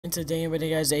And today I'm bringing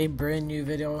you guys a brand new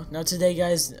video. Now today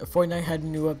guys, Fortnite had a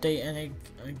new update and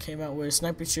it came out with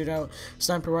sniper shootout,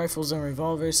 sniper rifles and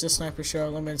revolvers. This sniper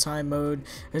shootout limited time mode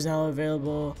is now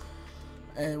available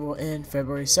and will end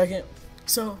February 2nd.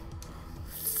 So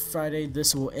Friday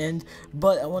this will end,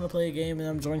 but I want to play a game and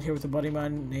I'm joined here with a buddy of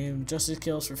mine named Justice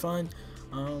Kills for fun.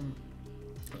 I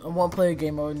want to play a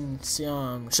game mode and see,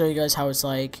 show you guys how it's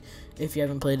like if you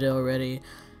haven't played it already,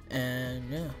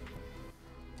 and yeah.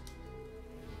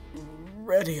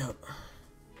 Ready up.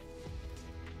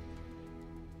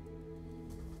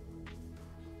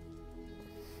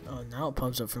 Oh, now it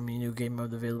pops up for me, new game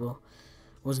mode available.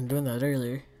 Wasn't doing that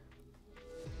earlier.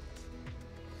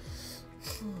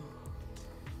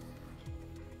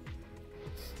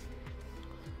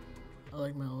 I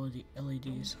like my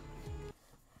LEDs.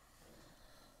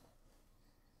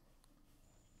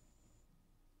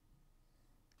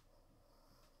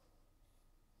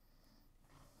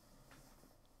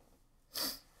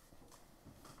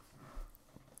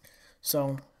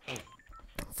 So,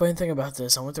 funny thing about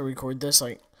this, I went to record this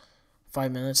like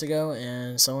 5 minutes ago,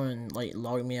 and someone like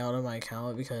logged me out of my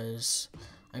account because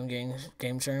I'm getting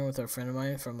game sharing with a friend of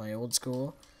mine from my old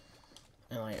school,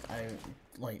 and I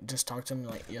just talked to him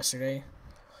like yesterday.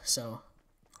 So,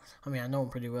 I mean I know him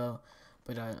pretty well,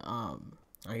 but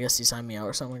I guess he signed me out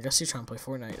or something. I guess he's trying to play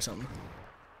Fortnite or something.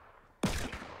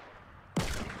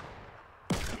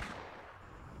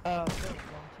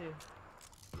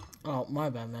 Oh, my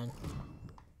bad, man.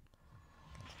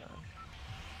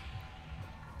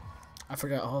 I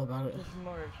forgot all about it.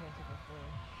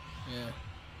 Yeah.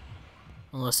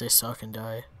 Unless they suck and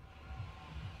die.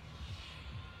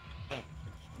 I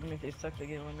mean, if they suck, they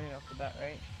get eliminated off the bat,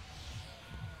 right?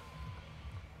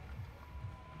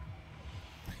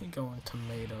 He going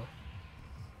tomato.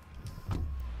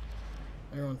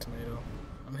 I going tomato.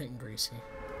 I'm hitting greasy.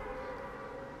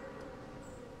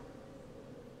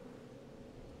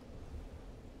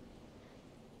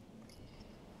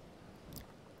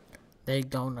 They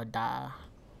gonna die.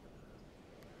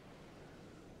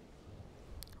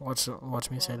 Watch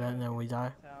me say that, and then we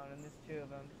die. And there's two of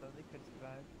them, so they could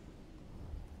survive.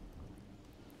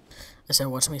 I said,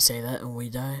 watch me say that, and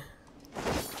we die.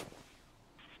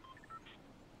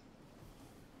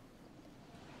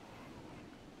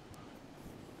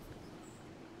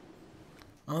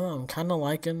 I'm kind of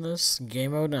liking this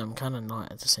game mode, and I'm kind of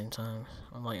not at the same time.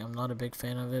 I'm not a big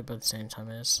fan of it, but at the same time,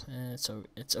 it's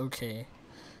okay.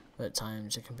 But at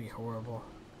times it can be horrible.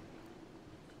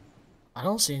 I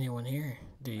don't see anyone here.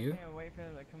 Do you? I can't wait for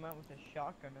them to come out with a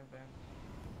shotgun event.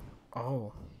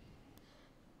 Oh,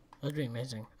 that'd be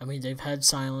amazing. I mean, they've had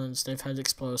silence, they've had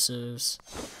explosives,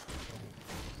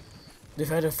 they've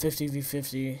had a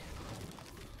 50v50.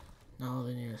 No,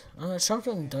 they need.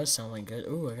 Shotgun does sound like good.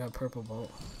 Ooh, I got a purple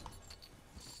bolt.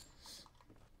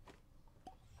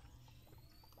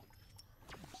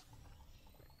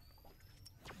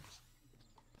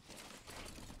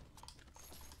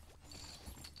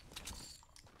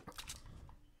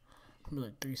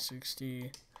 Like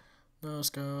 360. No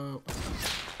scope.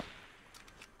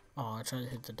 Oh, I tried to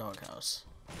hit the doghouse.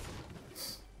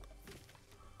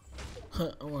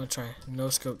 I want to try no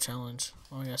scope challenge.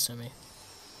 Oh, I got semi.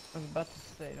 I was about to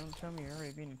say, don't tell me you're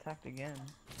already being attacked again.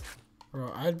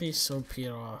 Bro, I'd be so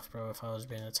peed off, bro, if I was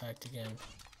being attacked again.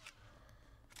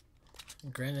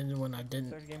 Granted, when I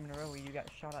didn't. Third game in a row where you got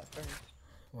shot at first.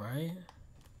 Right?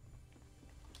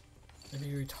 That'd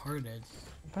be retarded.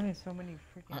 I'm finding so many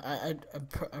freaking.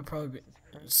 I'd probably be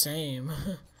same.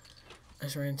 I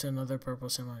just ran into another purple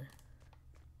semi.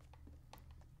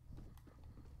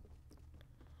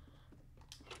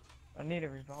 I need a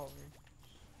revolver.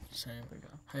 Same. There we go.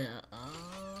 Hey,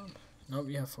 nope,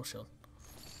 you have full shield.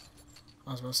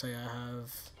 I was about to say I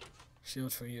have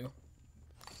shield for you,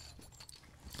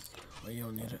 but you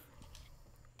don't need it.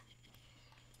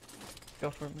 Go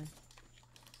for it, man.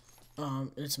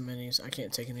 It's minis. I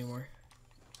can't take anymore.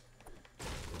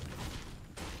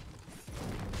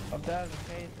 If that was the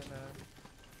case, then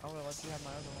I would have let you have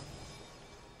my other one.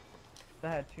 That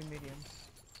had two mediums.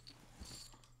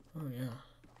 Oh yeah.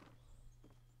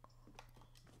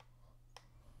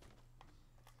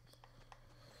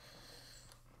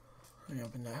 Let me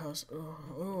open that house.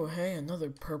 Oh, hey,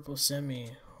 another purple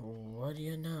semi. What do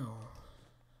you know?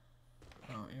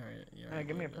 Oh, you're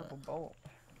Give me a purple bolt.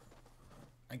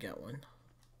 I got one.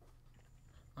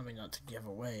 I mean, not to give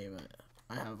away, but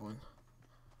I have one.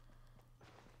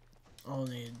 I'll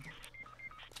need.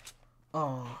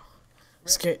 Oh,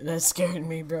 that scared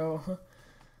me, bro.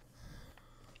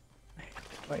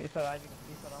 Wait, you thought I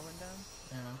went down?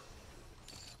 Yeah.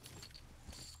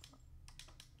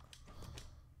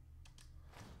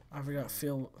 I forgot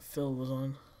Phil was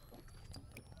on.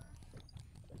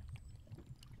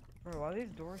 Bro, why are these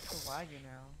doors so laggy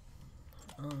now?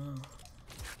 I don't know.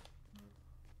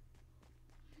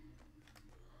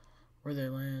 Where'd they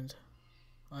land?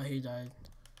 Oh, he died. I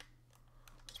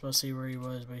was supposed to see where he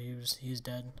was, but he's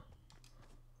dead.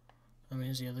 That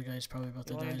means the other guy's probably about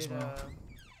to die as well.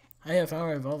 Hey, I found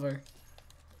a revolver.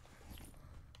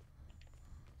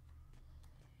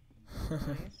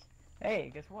 Nice.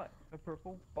 Hey, guess what? A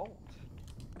purple bolt.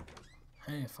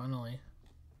 Hey, finally.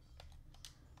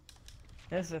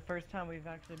 This is the first time we've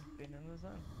actually been in the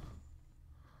zone.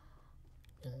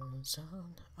 In the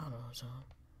zone, auto zone.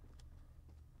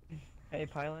 Hey,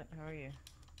 pilot, how are you?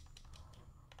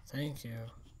 Thank you.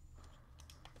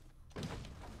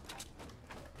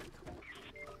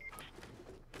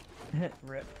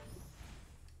 Rip.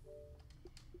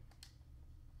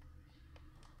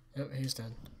 Yep, he's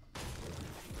dead.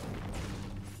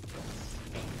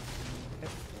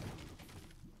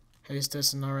 Hey,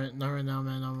 this not right now,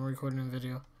 man. I'm recording a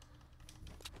video.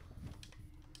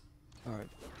 Alright.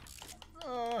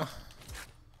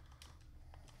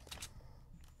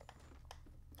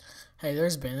 Hey,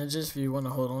 there's bandages if you want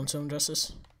to hold on to them,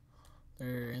 Justice.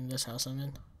 They're in this house I'm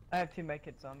in. I have 2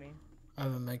 medkits on me. I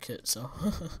have a medkit, so.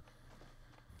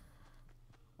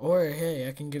 Or, hey,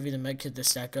 I can give you the medkit to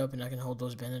stack up and I can hold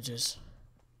those bandages.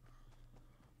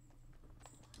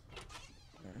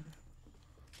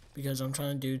 Because I'm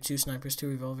trying to do 2 snipers, 2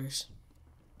 revolvers.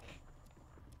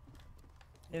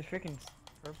 There's freaking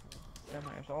purple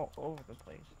semis all over the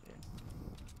place, dude.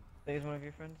 So he's one of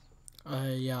your friends?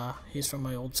 Yeah, he's from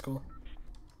my old school.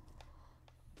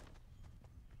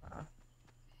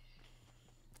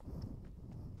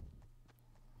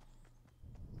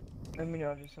 Let me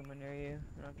know if there's someone near you,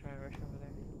 and I'll try and rush over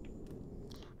there.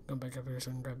 Go back up here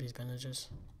so I can grab these bandages.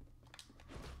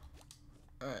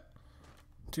 Alright.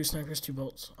 2 snipers, 2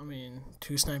 bolts.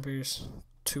 2 snipers,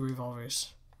 2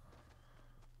 revolvers.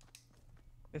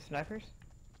 The snipers?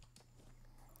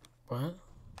 What?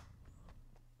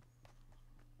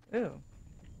 Ooh.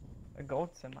 A gold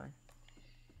semi.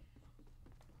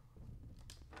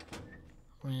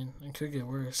 It could get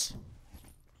worse.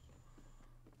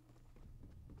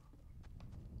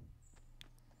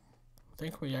 I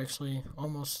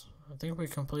think we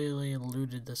completely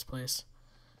looted this place.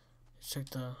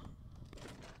 Check the...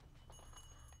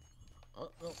 Oh,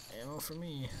 no, ammo for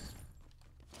me.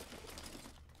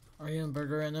 Are you in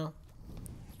burger right now?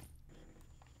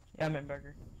 Yeah, I'm in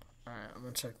burger. Alright, I'm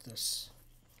gonna check this.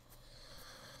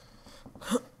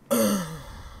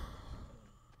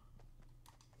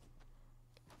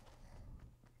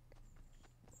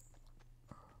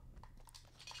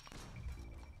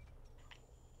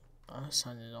 I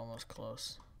sounded almost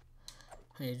close.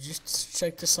 Hey, just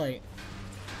check the site.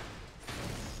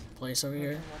 Place over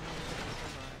here.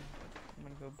 I'm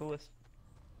gonna go ballistic.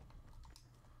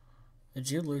 Did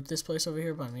you loot this place over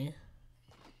here by me?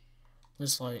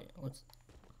 This light. What's...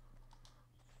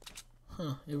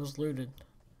 Huh, it was looted.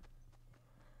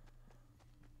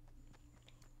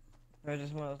 Or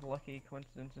just one of those lucky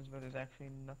coincidences where there's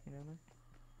actually nothing in there.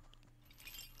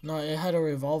 No, it had a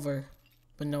revolver,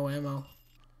 but no ammo.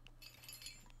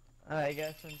 I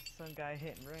guess some guy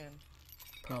hit and ran.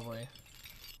 Probably.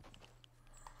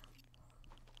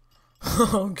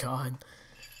 Oh god.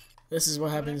 This is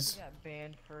what happens. I got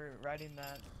banned for riding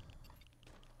that.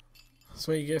 That's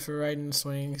what you get for riding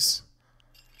swings.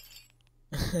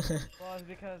 Well, it's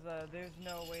because there's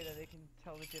no way that they can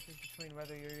tell the difference between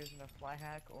whether you're using a fly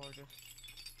hack or just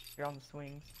you're on the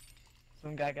swings.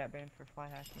 Some guy got banned for fly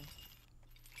hacking.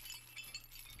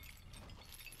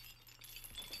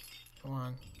 Come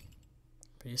on.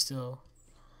 But you still...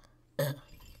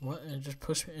 What? It just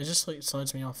pushed me. It just like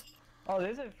slides me off. Oh,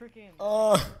 there's a freaking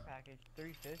package,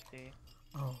 $350.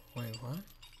 Oh, wait, what?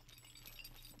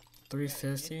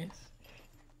 350?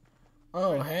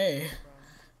 Oh, hey.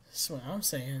 That's what I'm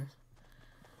saying.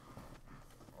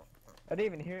 I didn't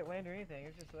even hear it land or anything.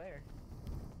 It's just there.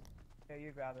 Yeah,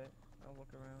 you grab it. I'll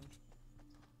look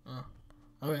around.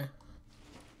 Oh, okay.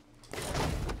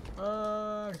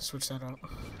 I can switch that out.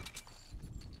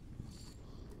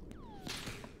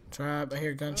 Trap. I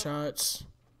hear gunshots.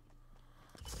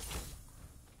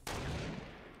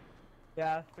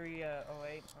 Yeah,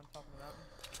 308 on top of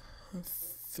that.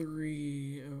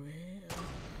 308.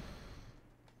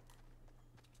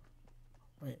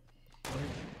 Wait.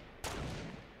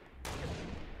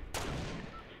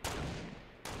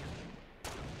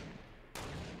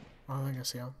 Oh, I think I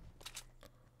see him.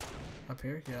 Up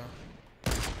here? Yeah.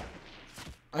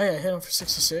 Oh yeah, I hit him for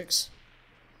 66.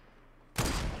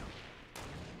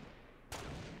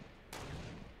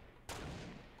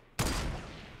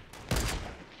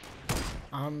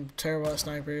 I'm terrible at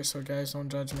snipers, so guys, don't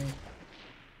judge me.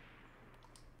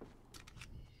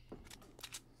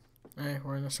 Hey,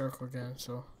 we're in a circle again,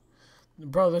 so.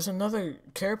 Bro, there's another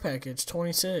care package,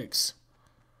 26.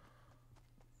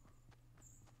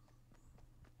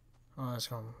 Oh, that's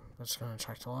gonna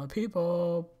attract a lot of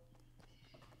people.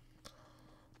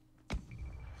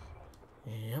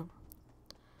 Yep.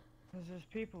 Because there's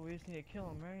people, we just need to kill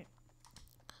them, right?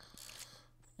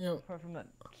 Yep. Apart from that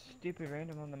stupid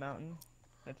random on the mountain.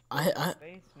 That's I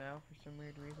base now for some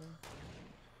weird reason.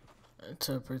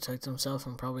 to protect himself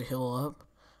and probably heal up.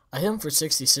 I hit him for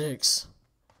 66.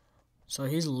 So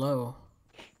he's low.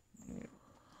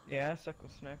 Yeah, I suck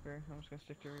with sniper. I'm just gonna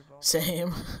stick to revolver.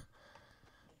 Same.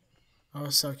 I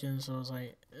was sucking, so I was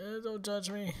like, don't judge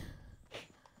me.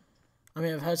 I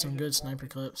mean, I've had some good sniper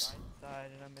clips.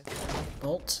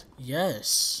 Bolt?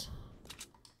 Yes.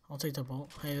 I'll take the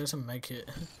bolt. Hey, there's a med kit.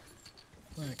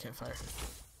 I can't fire.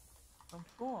 I'm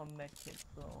full on med kits,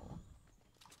 bro.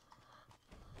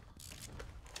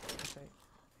 Okay.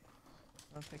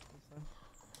 I'll take this one.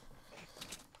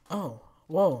 Oh,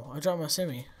 whoa, I dropped my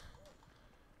semi.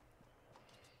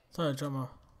 Thought I dropped my...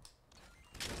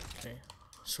 Okay,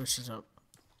 switch this up.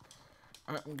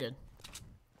 Alright, I'm good.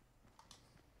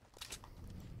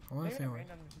 I wonder if Maybe anyone...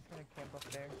 I'm just gonna camp up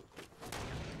there.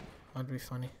 That'd be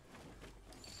funny.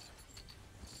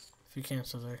 If you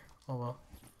cancel there. Oh well.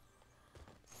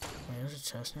 Wait, there's a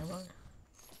chest nearby?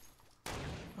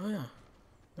 Oh yeah.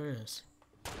 There it is.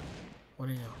 What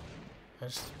do you know? I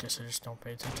guess I just don't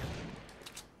pay attention.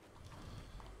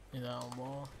 Need that on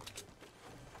wall.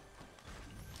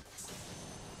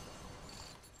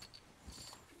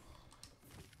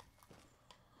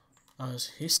 Oh,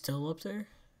 is he still up there?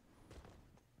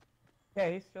 Yeah,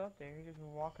 he's still up there. He's just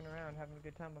walking around having a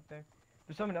good time up there.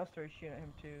 There's someone else started shooting at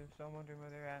him too, so I'm wondering where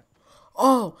they're at.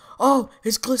 Oh,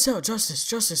 it's glitched out.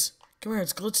 Justice. Come here,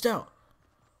 it's glitched out.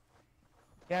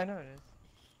 Yeah, I know it is.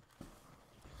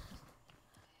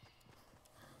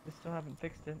 They still haven't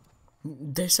fixed it.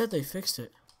 They said they fixed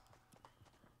it.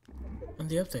 In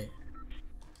the update.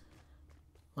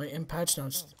 Like in patch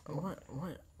notes. What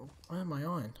am I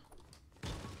on?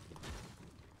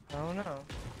 I don't know.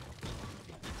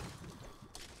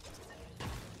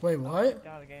 Wait, what?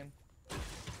 Out of the game.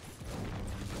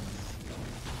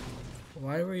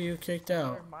 Why were you kicked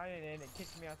out? Mine and it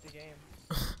kicked me out the game.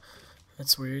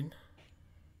 That's weird.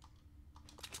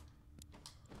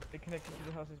 The connection to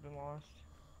the house has been lost.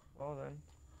 Well then.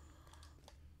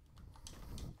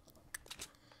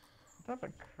 What type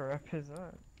of crap is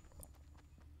that?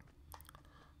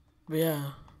 But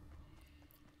yeah.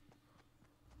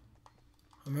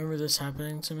 I remember this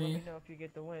happening to Let me. me know if you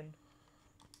get the win.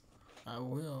 I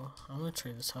will. I'm gonna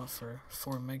trade this out for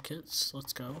 4 medkits.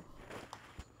 Let's go.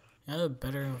 You had a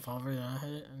better revolver than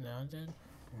I did?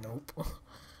 Nope.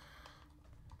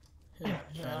 Yeah,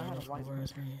 bad enough revolver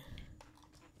as me.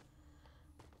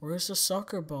 Where's the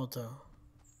soccer ball though?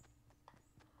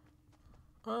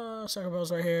 Oh, soccer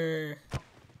ball's right here.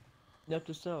 Note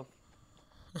to self.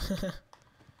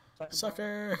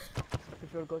 Sucker!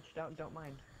 If you're glitched out, don't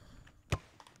mind.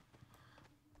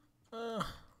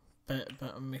 Bet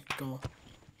I'll make a goal.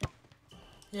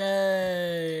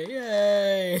 Yay!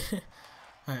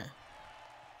 Alright.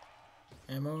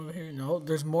 Ammo over here? No,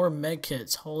 there's more med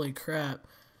kits. Holy crap.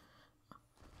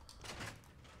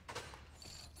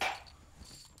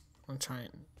 I'm trying.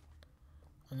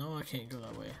 I know I can't go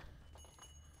that way.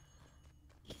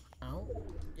 Ow.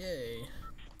 Yay.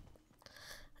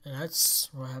 And that's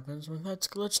what happens when that's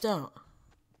glitched out.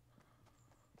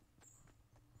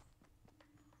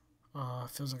 Oh,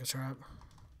 it feels like a trap.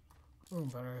 Oh,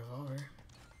 better revolver.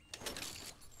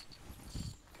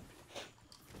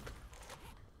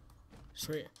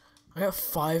 Sweet. I got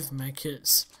 5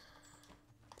 medkits.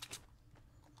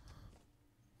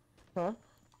 Huh?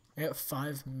 I got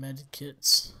 5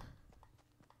 medkits.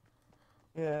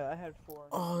 Yeah, I had 4.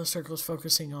 Oh, the circle's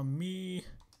focusing on me.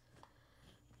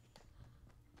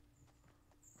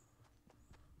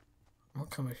 I'll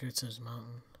come back here to this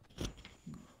mountain.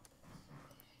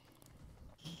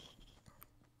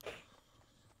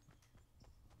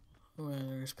 Oh, yeah,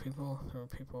 there's people. There were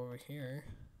people over here.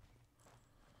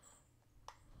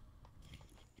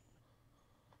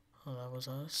 Oh, that was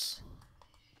us.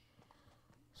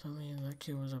 So, I mean, that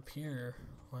kid was up here,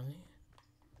 wasn't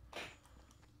he?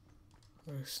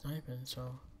 We were sniping,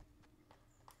 so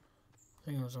I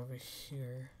think it was over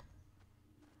here.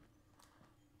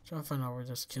 Trying to find out where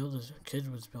this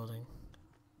kid was building.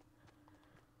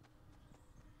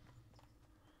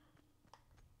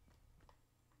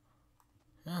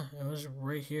 Yeah, it was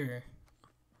right here.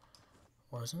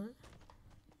 Wasn't it?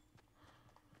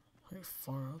 Like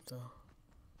far up though.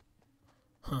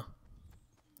 Huh.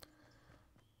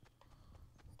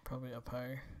 Probably up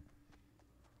higher.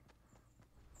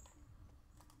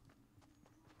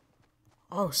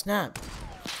 Oh snap!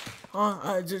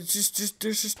 There's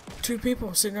just two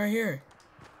people sitting right here.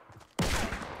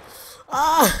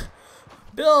 Ah!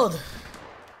 Build!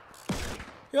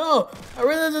 Yo! I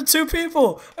ran into two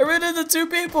people! I ran into two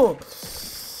people!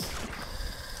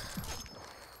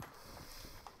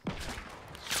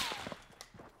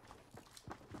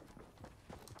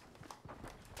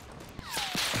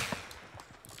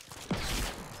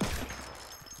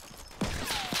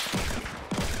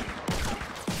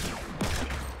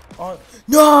 Oh,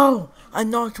 no! I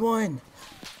knocked one!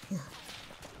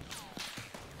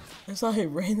 I thought I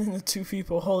ran into two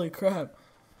people, holy crap.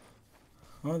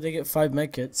 Oh, they get 5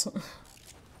 medkits.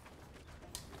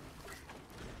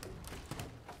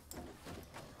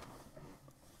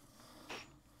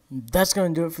 That's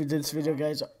gonna do it for this video,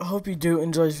 guys. I hope you do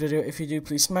enjoy this video. If you do,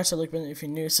 please smash the like button. If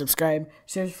you're new, subscribe,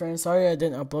 share with your friends. Sorry I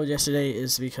didn't upload yesterday,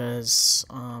 is because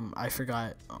I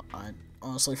forgot. I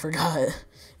honestly forgot. It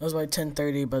was like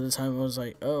 10:30 by the time I was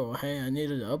like, oh hey, I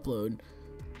needed to upload.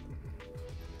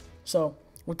 So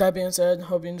with that being said,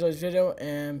 hope you enjoyed this video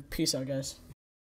and peace out, guys.